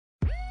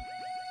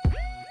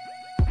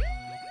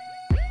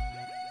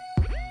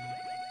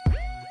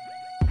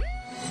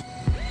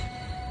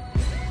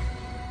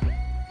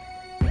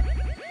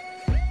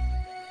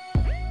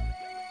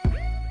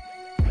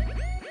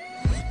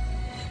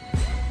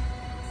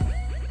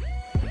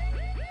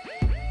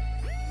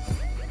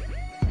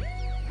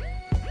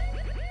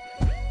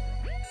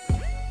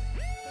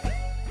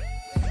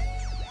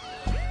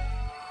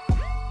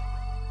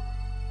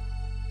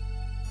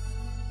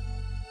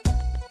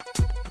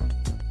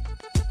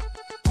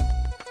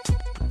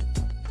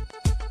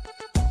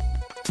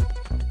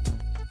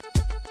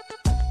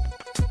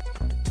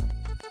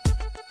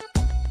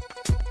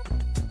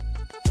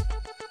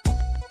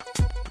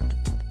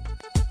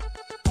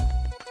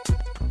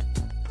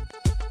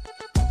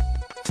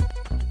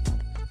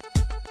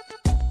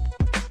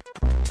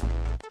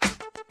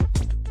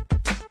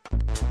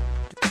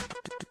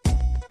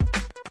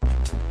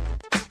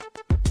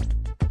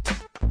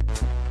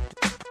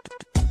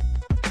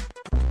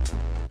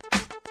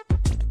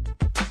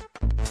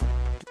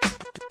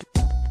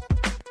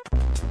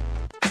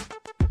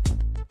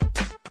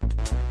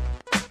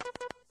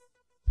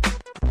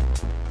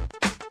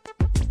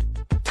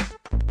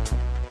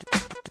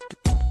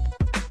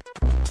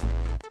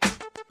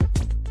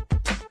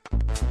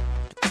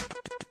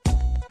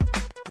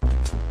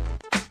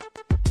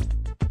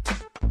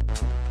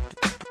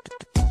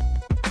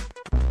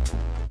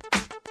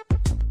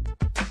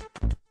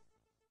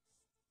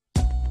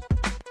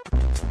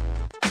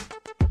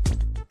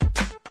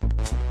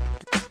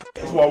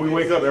That's why we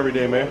wake up every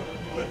day, man.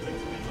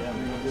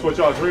 That's what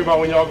y'all dream about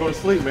when y'all go to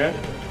sleep, man.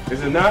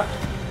 Is it not?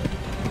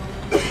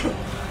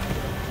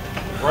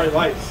 Bright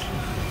lights.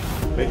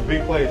 Make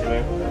big plays,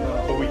 man.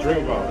 That's what we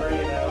dream about.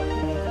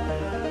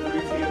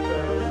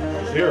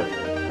 It's here.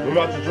 Live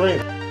out your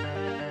dream.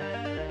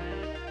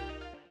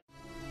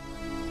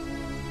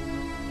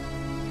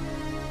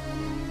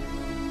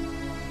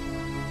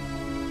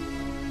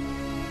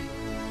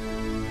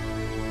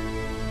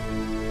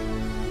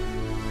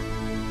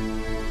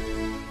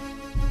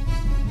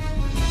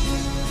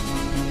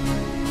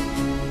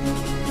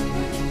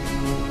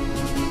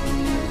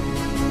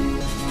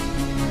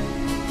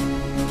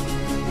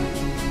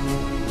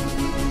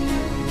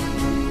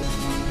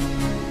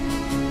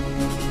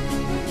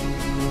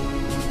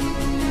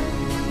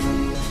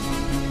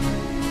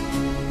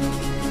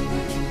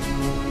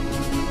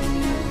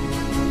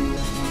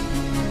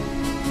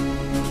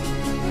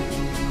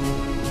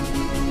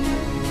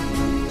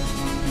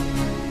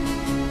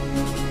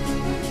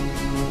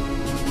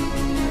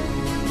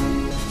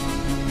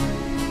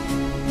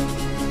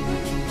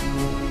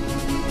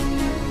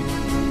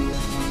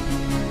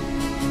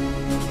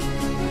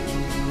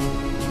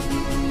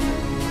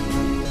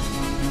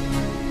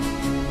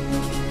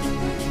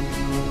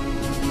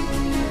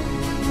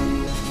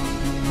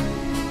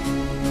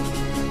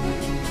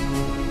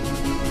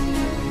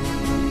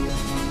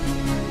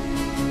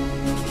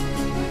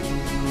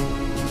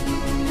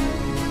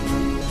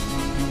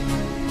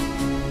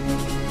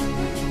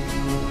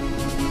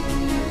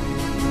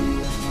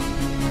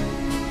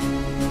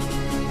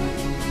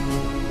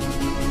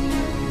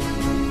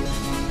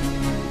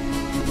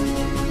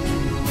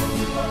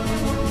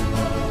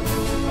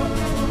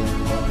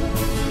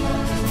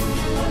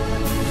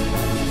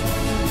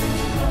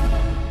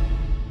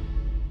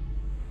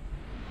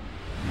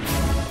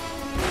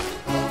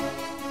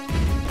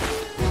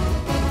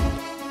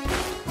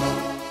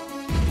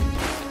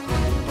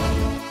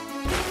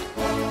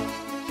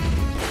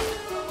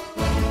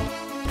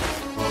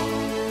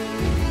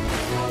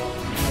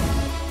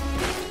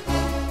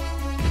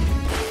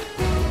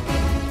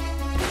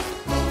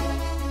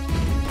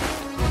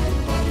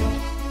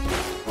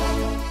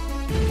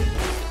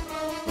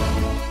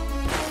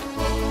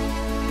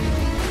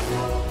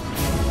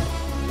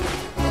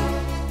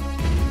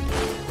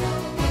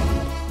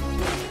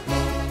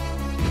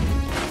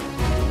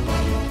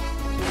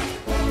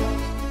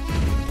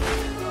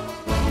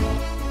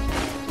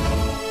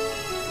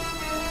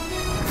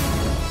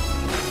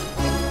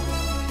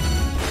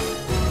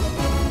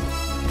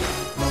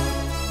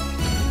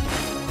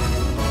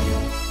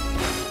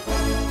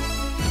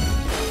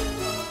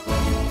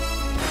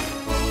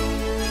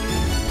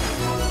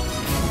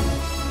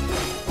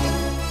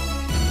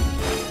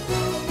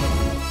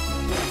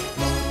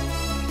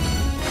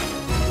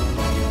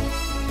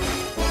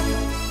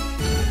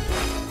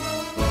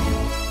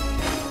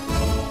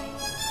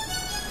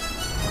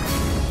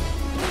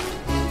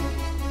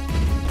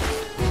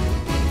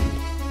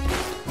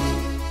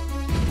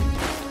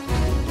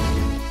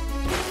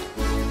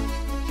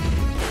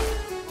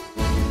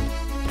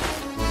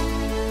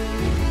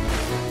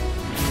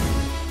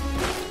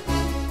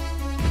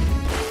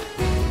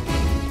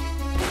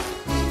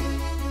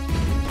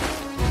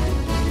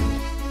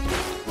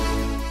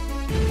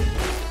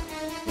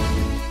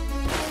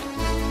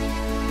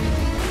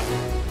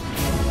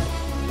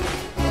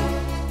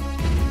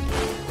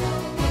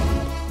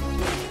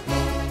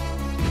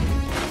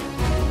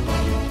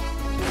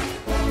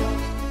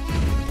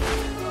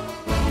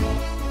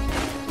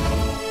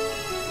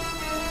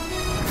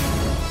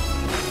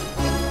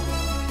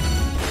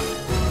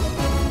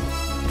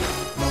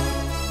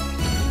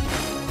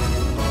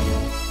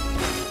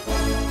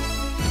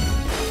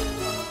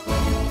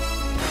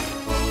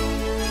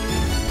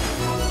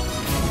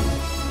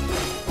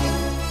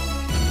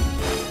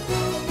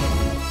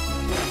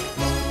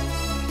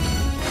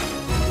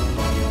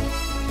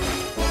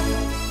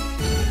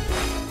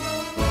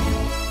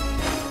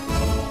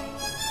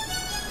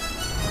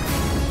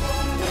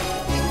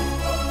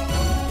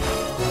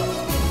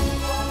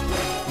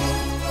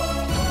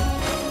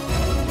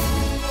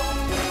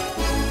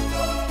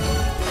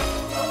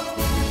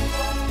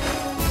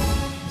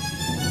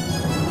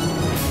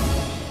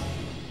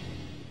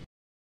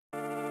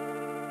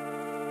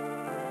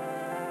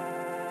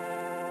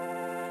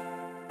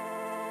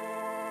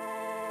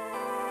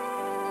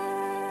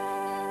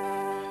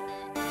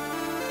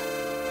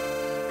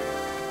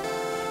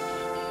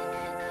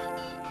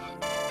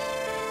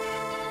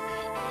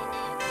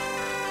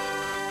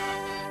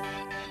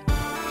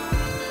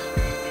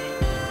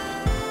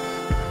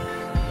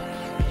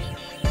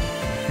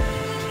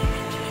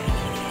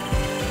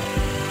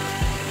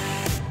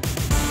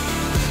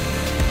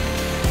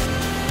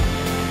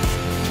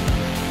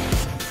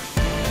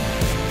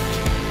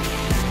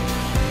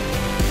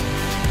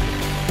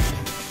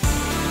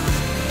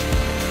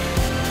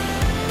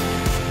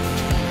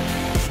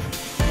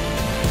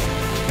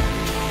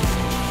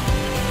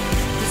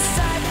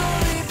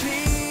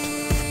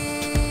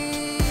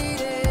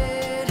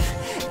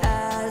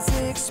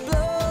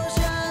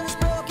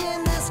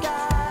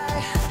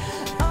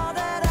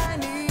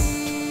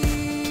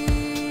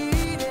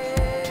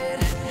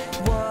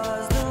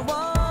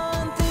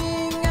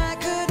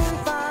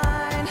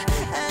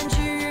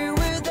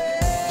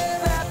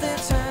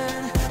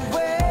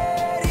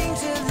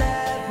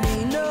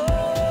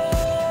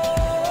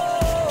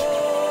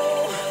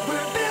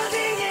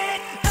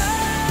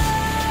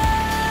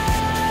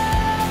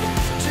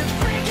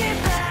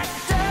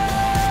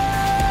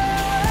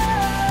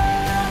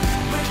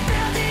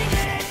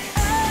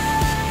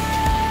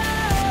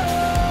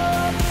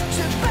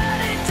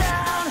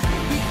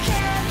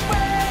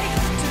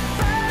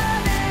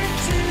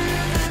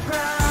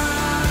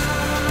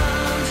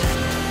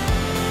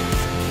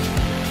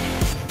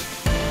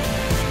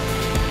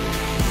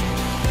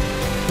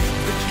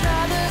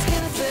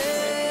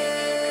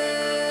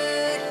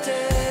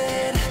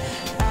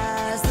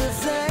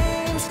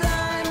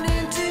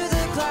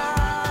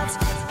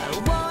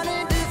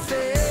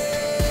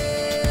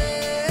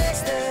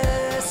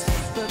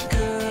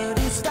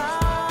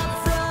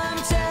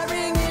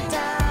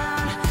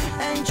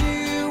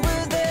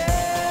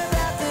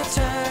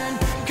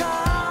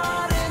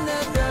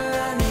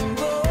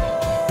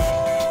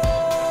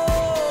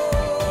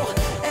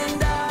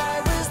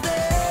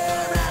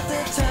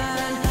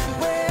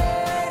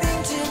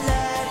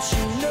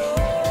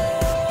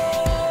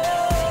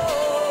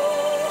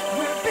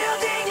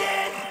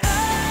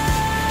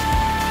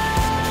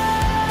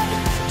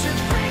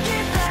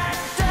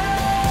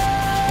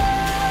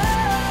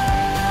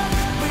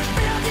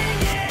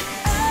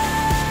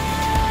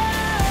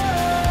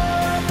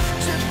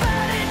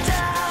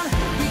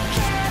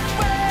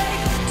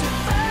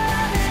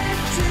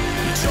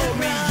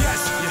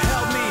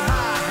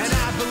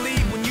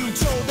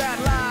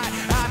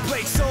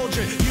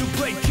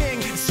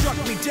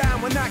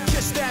 down when I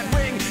kissed that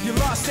ring. You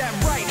lost that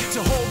right to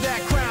hold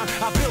that crown.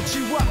 I built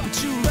you up,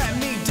 but you let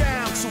me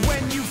down. So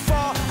when you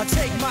fall, I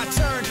take my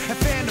turn and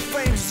fan the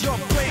flames as your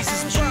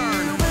blazes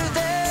burn. You were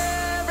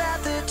there at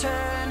the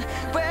turn,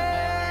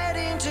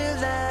 waiting to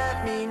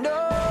let me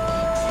know.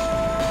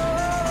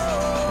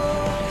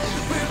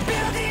 We're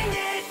building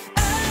it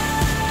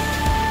up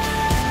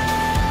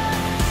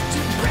to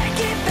break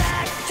it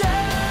back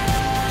down.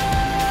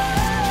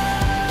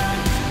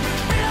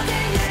 We're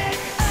building it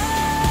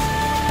up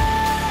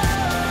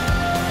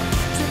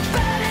to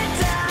burn it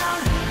down.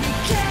 We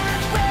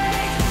can't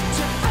wait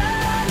to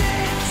burn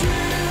it to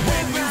the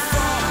When you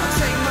fall, I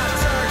take my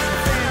turn and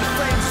fan the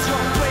flames as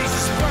your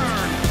blazes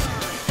burn.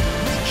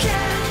 We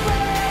can't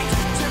wait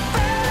to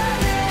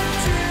burn it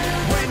to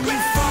When you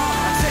fall,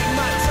 I take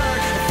my turn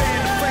and fan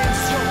the flames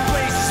as your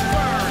blazes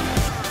burn.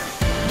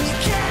 We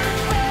can't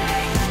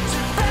wait to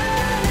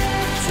burn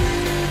it to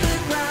the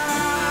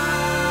ground.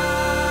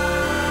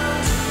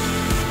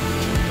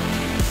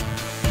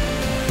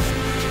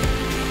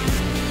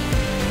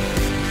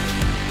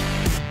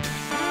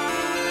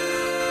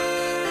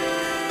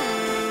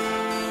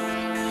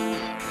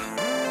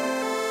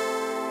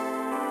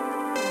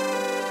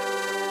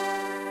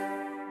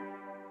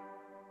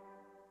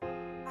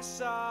 I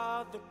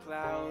saw the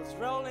clouds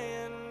roll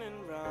in and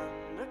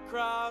run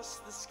across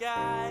the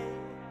sky,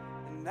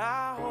 and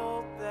I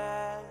hope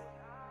that,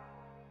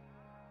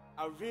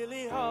 I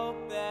really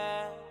hope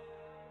that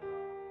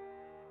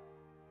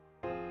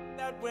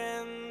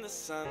when the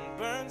sun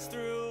burns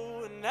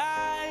through and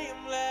I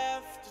am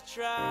left to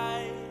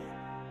try,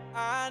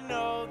 I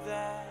know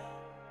that,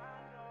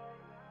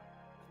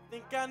 I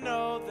think I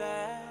know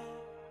that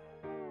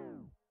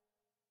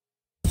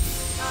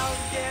I'll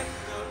get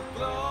the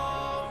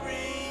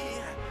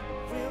glory,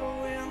 we'll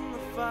win the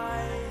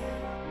fight.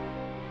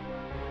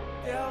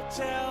 They'll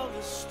tell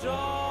the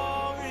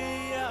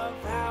story of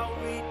how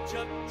we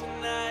took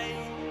tonight,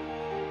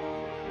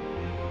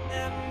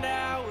 and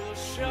I will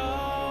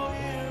show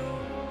you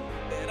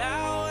that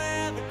I'll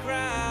wear the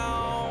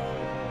crown.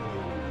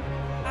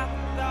 I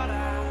thought I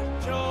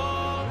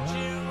told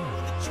you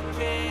that you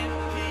can't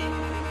keep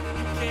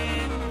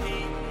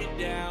me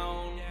down.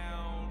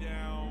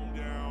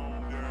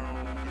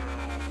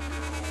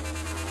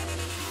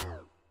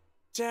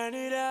 Turn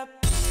it up.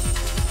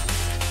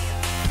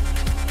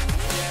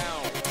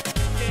 Down.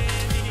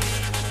 Can't keep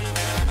me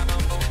down.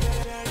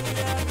 Turn it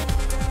up.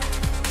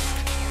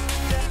 Down.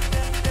 Turn it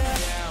up.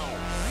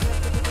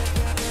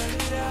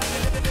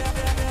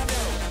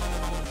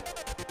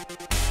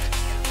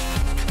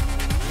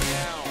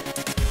 Down.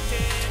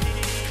 Can't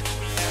keep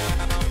me down.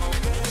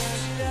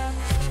 Turn it up.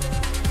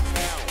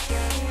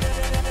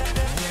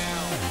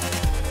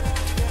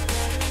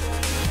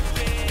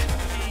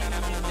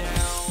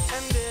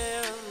 And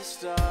if the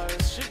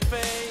stars should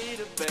fade,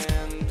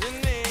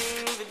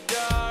 abandoning the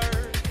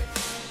dark,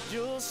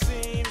 you'll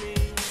see me,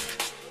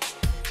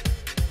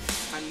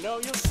 I know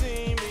you'll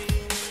see me.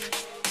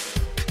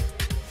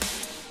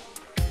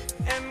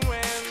 And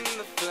when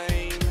the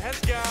flame has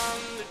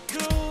gone that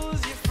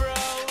cools your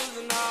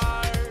frozen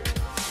heart,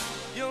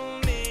 you'll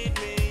need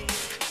me,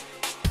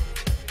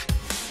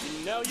 you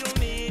know you'll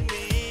need me.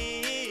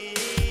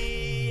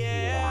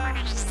 Yeah,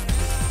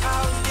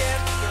 I'll get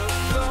the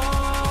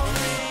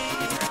glory,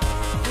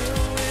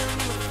 we'll win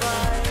the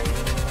fight.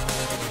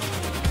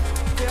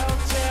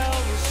 They'll tell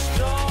the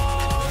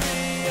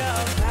story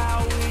of how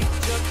we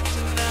took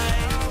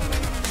tonight,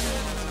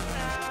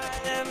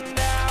 and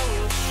I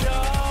will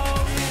show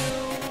you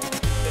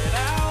that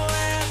I'll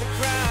wear the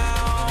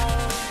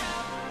crown.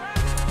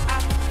 I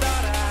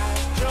thought I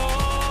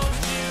told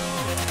you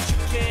that you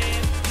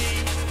can't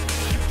keep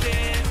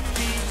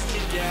me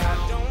down. I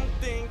don't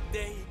think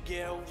they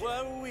get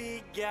what we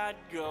got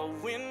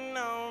going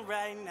on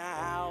right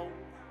now.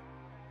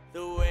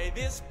 The way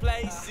this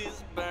place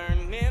is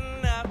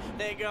burning up,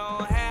 they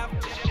gon' have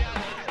to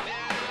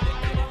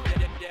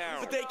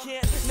but they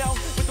can't, no,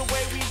 with the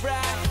way we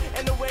ride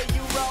and the way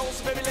you roll.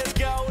 So baby, let's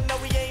go. No,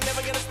 we ain't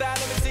never gonna stop.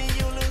 Let me see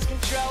you lose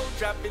control.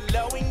 Drop it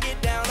low and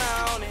get down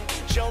on it.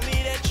 Show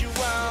me that you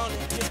want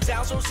it. It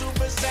sounds so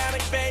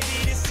supersonic, baby.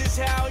 This is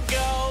how it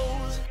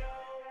goes.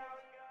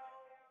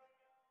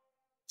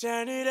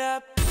 Turn it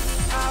up.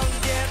 I'll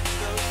get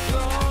the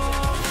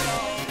glory.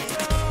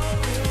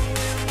 We'll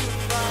win the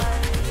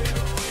fight.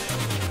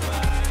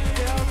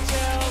 They'll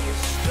tell the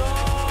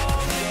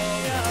story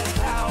of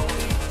how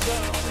we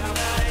took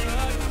tonight,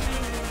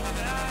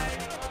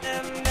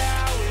 and I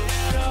will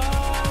show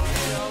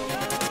you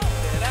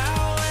that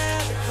I'll wear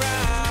the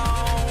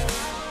crown.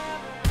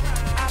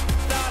 I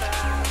thought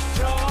I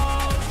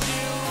told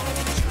you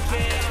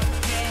that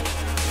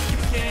you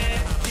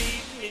can't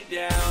keep me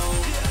down.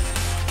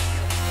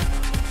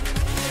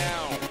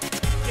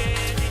 Can't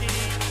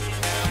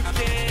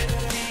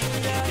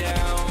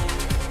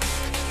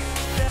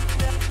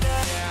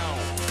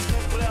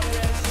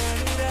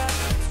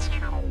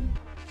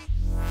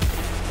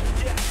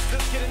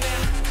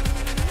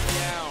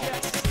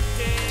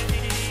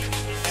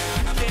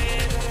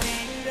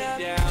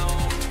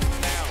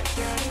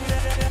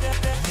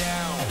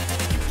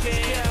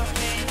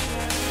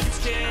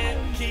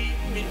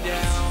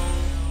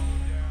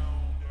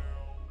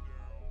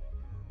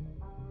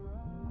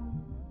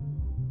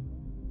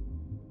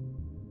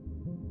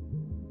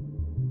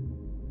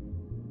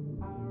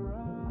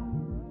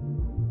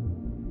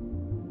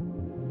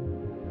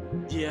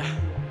Yeah.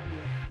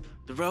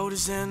 The road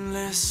is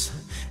endless,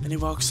 and he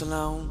walks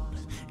alone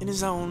in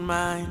his own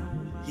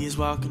mind. He is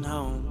walking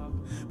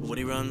home, but what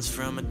he runs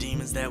from are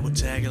demons that will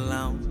tag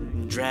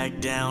along, dragged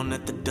down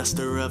at the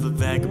duster of a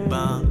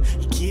vagabond.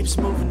 He keeps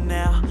moving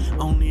now,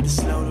 only to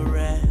slow the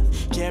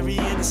wrath, carrying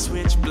a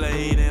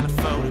switchblade and a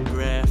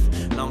photograph,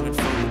 longing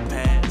for the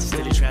past.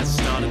 Still he tries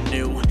to start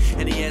anew,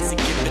 and he hasn't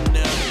given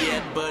up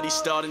yet, but he's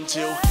starting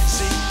to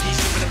see. He's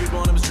driven every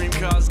one of his dream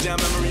cars down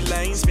memory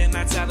lane, spent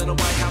nights out in the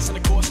White House, and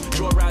of course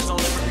joy rides on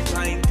every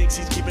plane. Thinks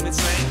he's keeping it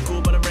sane,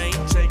 cool by the rain,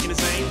 taking his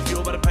aim,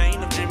 fueled by the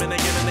pain of dreaming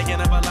again and again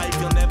of a life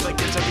he'll never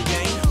get to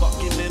regain.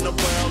 Walking in a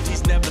world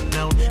he's never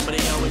known, but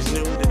he always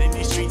knew that in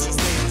these streets he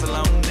stands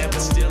alone. Never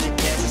still he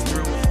passes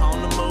through,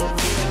 on the move,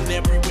 and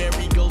everywhere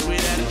he goes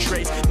without a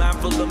trace,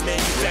 mindful of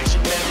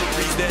manufactured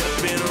memories that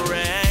have been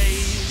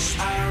erased.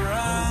 I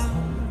run,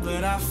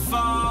 but I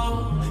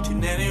fall.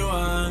 Can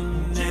anyone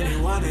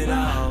at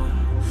all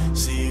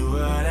see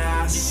what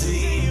I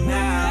see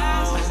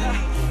now?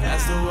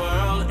 As the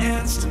world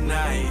ends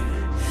tonight,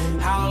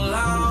 how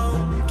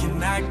long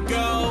can I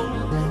go?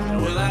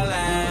 Will I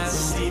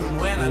last even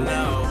when I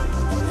know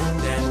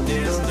that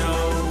there's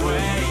no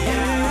way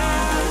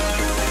out?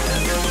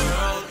 As the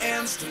world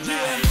ends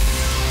tonight,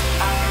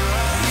 I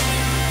run.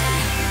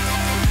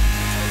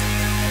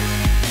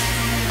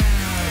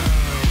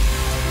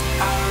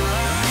 I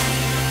run.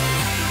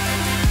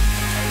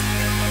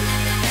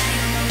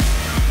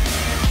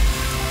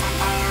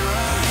 I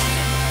run.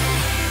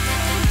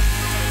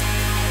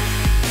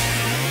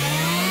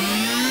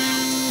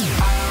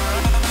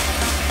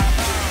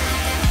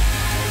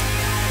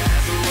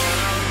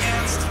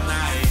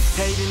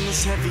 Hating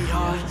this heavy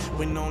heart,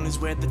 when on his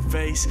weathered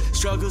face,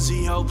 struggles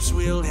he hopes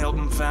will help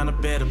him find a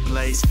better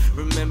place.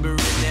 Remembering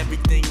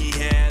everything he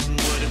had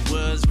and what it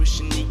was,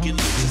 wishing he could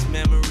lose his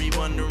memory,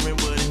 wondering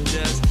what it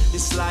does.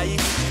 This life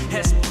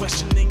has him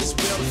questioning his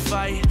will to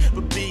fight,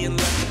 but being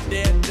left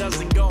dead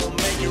doesn't go and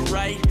make it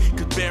right.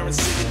 Cause barren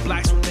city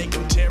blocks will make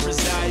him tear his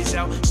eyes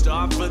out.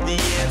 Start for the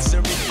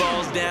answer, he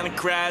falls down and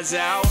cries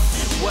out,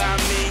 why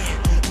me?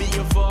 Me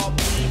of all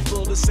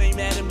people, the same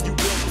Adam you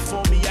built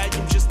before me. I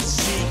am just a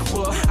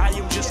sequel, I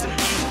am just an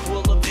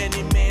equal of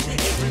any man,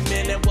 every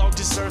man that walked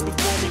this earth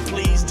before me.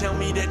 Please tell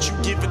me that you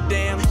give a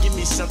damn. Give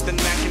me something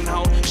I can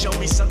hold, show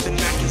me something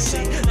I can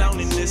see.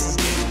 Loneliness is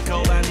getting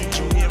cold, I need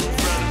you here in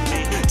front of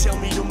me. Tell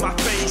me to my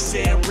face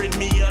and rid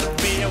me of the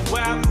fear.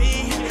 Why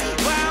me?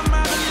 Why am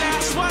I the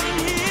last one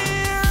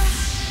here?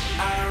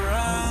 I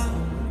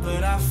run,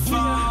 but I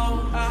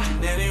fall.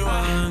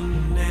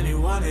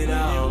 Anyone at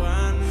all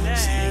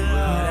see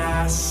what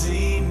I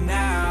see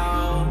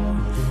now?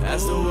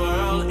 As the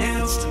world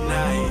ends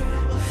tonight,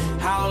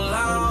 how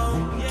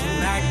long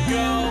can I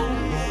go?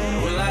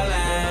 Will I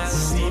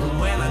last even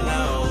when I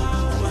know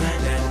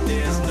that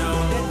there's no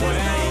way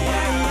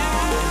out?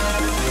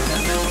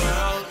 As the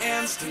world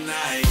ends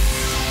tonight,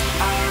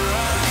 I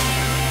run.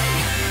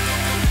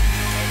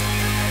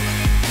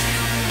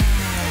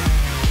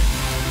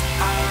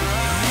 I run. I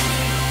run.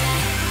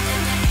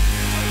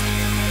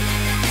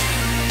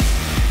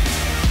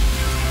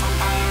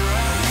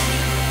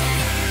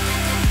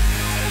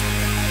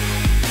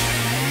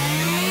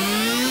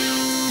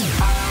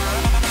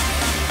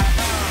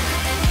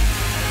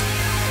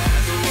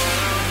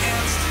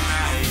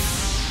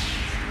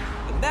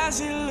 As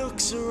he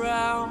looks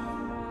around,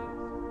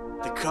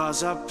 the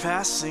cars are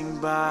passing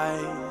by,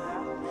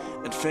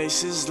 and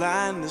faces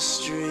line the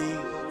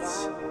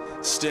streets,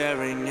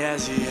 staring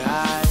as he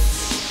hides,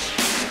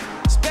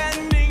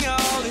 spending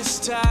all his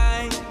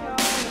time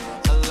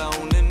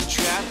alone and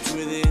trapped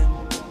within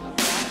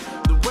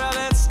the world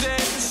that stayed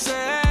the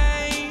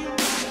same.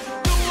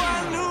 The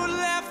one who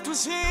left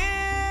was him.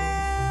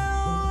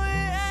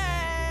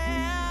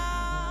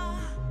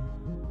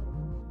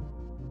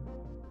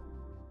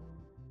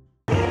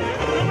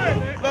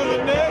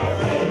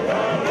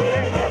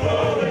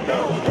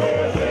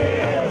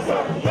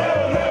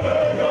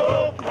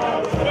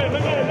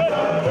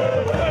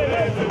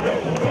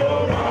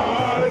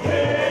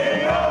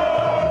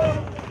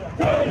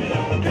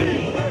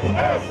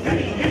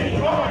 S-T-E